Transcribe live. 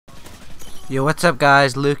Yo, what's up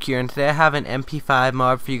guys, Luke here, and today I have an MP5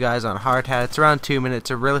 MOAB for you guys on Hardhat. It's around 2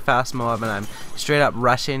 minutes, a really fast MOAB, and I'm straight up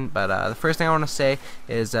rushing. But the first thing I want to say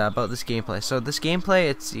is about this gameplay. So this gameplay,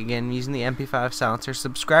 it's again using the MP5 silencer.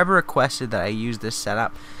 Subscriber requested that I use this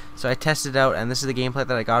setup, so I tested it out, and this is the gameplay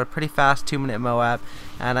that I got. A pretty fast 2-minute MOAB,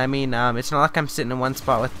 and I mean, it's not like I'm sitting in one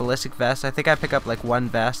spot with ballistic vests. I think I pick up like one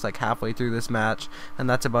vest like halfway through this match, and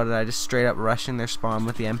that's about it. I just straight up rushing their spawn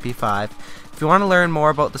with the MP5. If you want to learn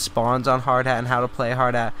more about the spawns on Hardhat and how to play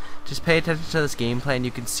Hardhat, just pay attention to this gameplay and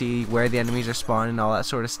you can see where the enemies are spawning and all that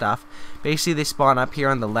sort of stuff. Basically, they spawn up here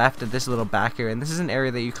on the left at this little back area, and this is an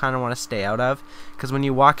area that you kind of want to stay out of, because when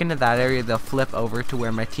you walk into that area, they'll flip over to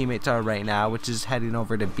where my teammates are right now, which is heading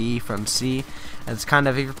over to B from C. And it's kind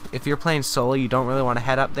of, if you're playing solo, you don't really want to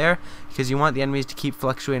head up there, because you want the enemies to keep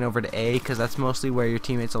fluctuating over to A, because that's mostly where your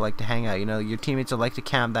teammates will like to hang out. You know, your teammates will like to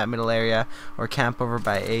camp that middle area or camp over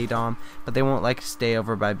by A dom, but they won't like to stay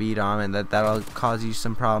over by B dom, and that'll cause you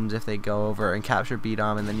some problems if they go over and capture B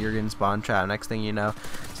dom, and then you're getting spawn trap next thing you know.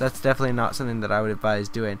 So that's definitely not something that I would advise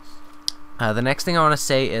doing. The next thing I want to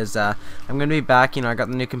say is I'm going to be back. You know, I got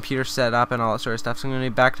the new computer set up and all that sort of stuff, so I'm going to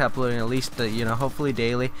be back to uploading at least, you know, hopefully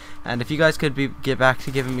daily. And if you guys could get back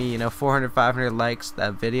to giving me, you know, 400, 500 likes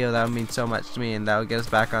that video, that would mean so much to me, and that would get us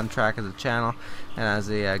back on track as a channel and as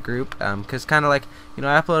a group. Because kind of like, you know,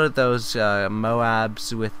 I uploaded those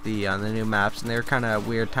MOABs with the new maps, and they were kind of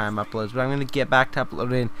weird time uploads. But I'm going to get back to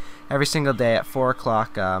uploading every single day at 4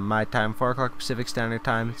 o'clock my time, 4 o'clock Pacific Standard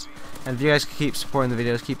Time. And if you guys keep supporting the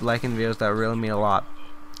videos, keep liking the videos, that would really mean a lot.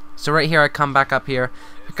 So right here, I come back up here,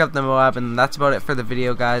 pick up the MOAB, and that's about it for the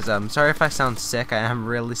video, guys. Sorry if I sound sick. I am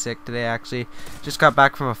really sick today, actually. Just got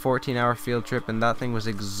back from a 14-hour field trip, and that thing was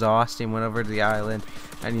exhausting. Went over to the island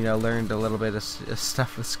and, you know, learned a little bit of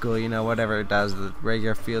stuff with school, you know, whatever it does, the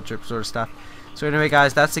regular field trip sort of stuff. So anyway,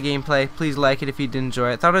 guys, that's the gameplay. Please like it if you did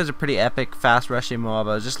enjoy it. I thought it was a pretty epic, fast rushing MOAB.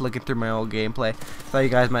 I was just looking through my old gameplay. Thought you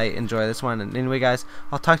guys might enjoy this one. And anyway, guys,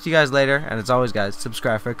 I'll talk to you guys later. And as always, guys,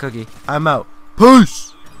 subscribe for a cookie. I'm out.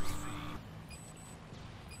 Peace!